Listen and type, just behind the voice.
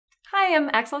I'm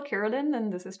Axelle Carolyn,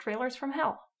 and this is Trailers from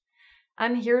Hell.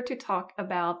 I'm here to talk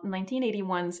about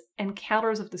 1981's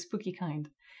Encounters of the Spooky Kind.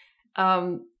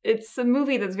 It's a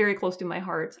movie that's very close to my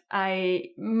heart.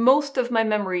 Most of my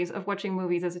memories of watching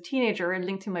movies as a teenager are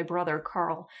linked to my brother,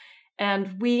 Carl.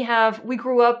 And we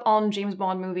grew up on James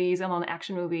Bond movies and on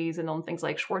action movies and on things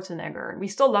like Schwarzenegger. And we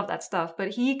still love that stuff, but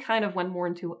he kind of went more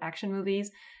into action movies,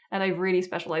 and I really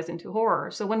specialized into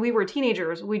horror. So when we were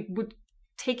teenagers, we would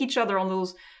take each other on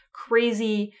those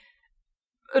crazy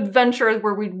adventures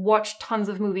where we'd watch tons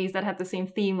of movies that had the same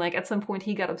theme. Like at some point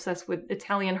he got obsessed with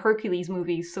Italian Hercules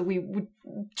movies, so we would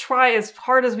try as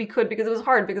hard as we could, because it was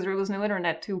hard because there was no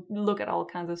internet to look at all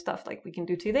kinds of stuff like we can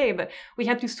do today, but we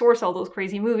had to source all those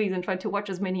crazy movies and try to watch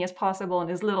as many as possible in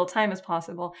as little time as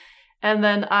possible. And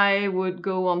then I would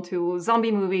go on to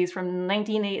zombie movies from the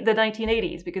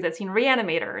 1980s because I'd seen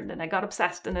Reanimator, and then I got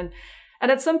obsessed. And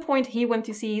at some point he went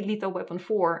to see Lethal Weapon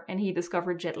 4 and he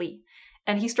discovered Jet Li.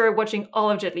 And he started watching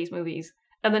all of Jet Li's movies.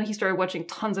 And then he started watching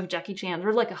tons of Jackie Chan. There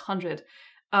were like 100.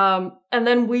 And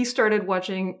then we started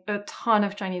watching a ton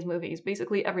of Chinese movies,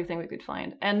 basically everything we could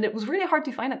find. And it was really hard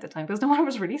to find at the time because no one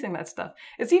was releasing that stuff.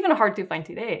 It's even hard to find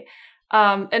today.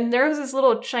 And there was this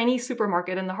little Chinese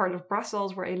supermarket in the heart of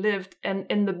Brussels where I lived. And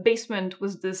in the basement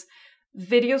was this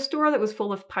video store that was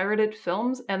full of pirated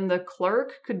films, and the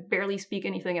clerk could barely speak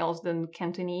anything else than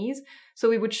Cantonese. So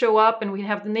we would show up and we'd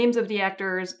have the names of the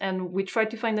actors, and we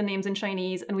tried to find the names in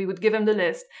Chinese, and we would give him the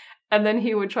list. And then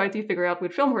he would try to figure out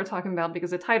what film we're talking about,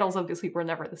 because the titles obviously were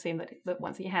never the same that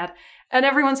ones he had. And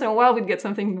every once in a while we'd get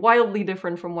something wildly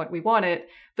different from what we wanted,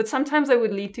 but sometimes it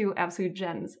would lead to absolute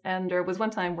gems. And there was one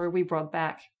time where we brought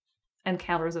back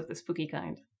Encounters of the Spooky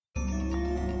Kind.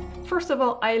 First of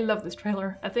all, I love this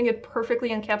trailer. I think it perfectly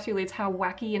encapsulates how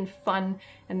wacky and fun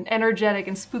and energetic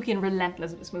and spooky and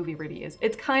relentless this movie really is.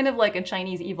 It's kind of like a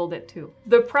Chinese Evil Dead 2.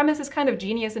 The premise is kind of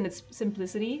genius in its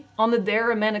simplicity. On the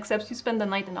dare, a man accepts to spend the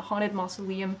night in a haunted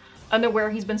mausoleum, unaware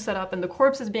he's been set up, and the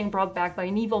corpse is being brought back by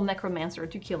an evil necromancer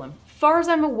to kill him. Far as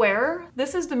I'm aware,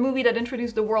 this is the movie that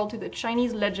introduced the world to the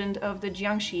Chinese legend of the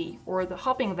Jiangshi, or the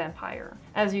hopping vampire.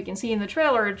 As you can see in the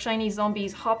trailer, Chinese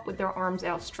zombies hop with their arms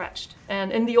outstretched.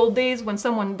 And in the old days, when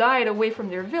someone died away from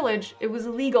their village, it was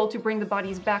illegal to bring the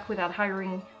bodies back without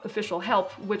hiring official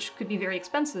help, which could be very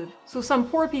expensive. So some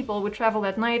poor people would travel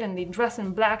at night and they'd dress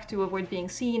in black to avoid being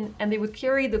seen, and they would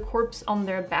carry the corpse on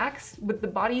their backs with the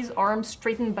body's arms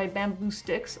straightened by bamboo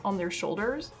sticks on their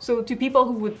shoulders. So to people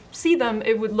who would see them,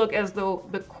 it would look as though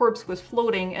the corpse was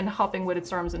floating and hopping with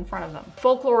its arms in front of them.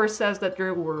 Folklore says that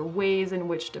there were ways in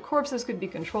which the corpses could be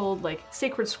controlled, like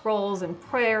sacred scrolls and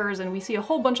prayers, and we see a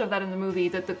whole bunch of that in the movie,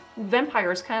 that the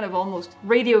vampires kind of almost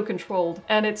radio controlled,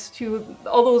 and it's to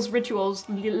all those rituals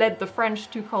led the French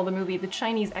to call the movie The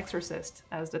Chinese Exorcist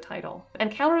as the title.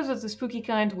 Encounters of the Spooky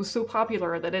Kind was so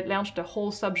popular that it launched a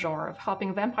whole subgenre of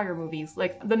hopping vampire movies,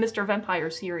 like the Mr. Vampire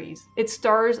series. It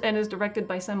stars and is directed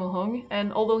by Sammo Hung,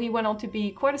 and although he went on to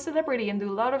be quite a celebrity and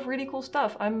do a lot of really cool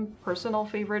stuff, my personal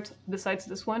favorite besides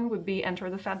this one would be Enter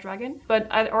the Fat Dragon, but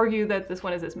I'd argue that this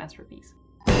one is his masterpiece.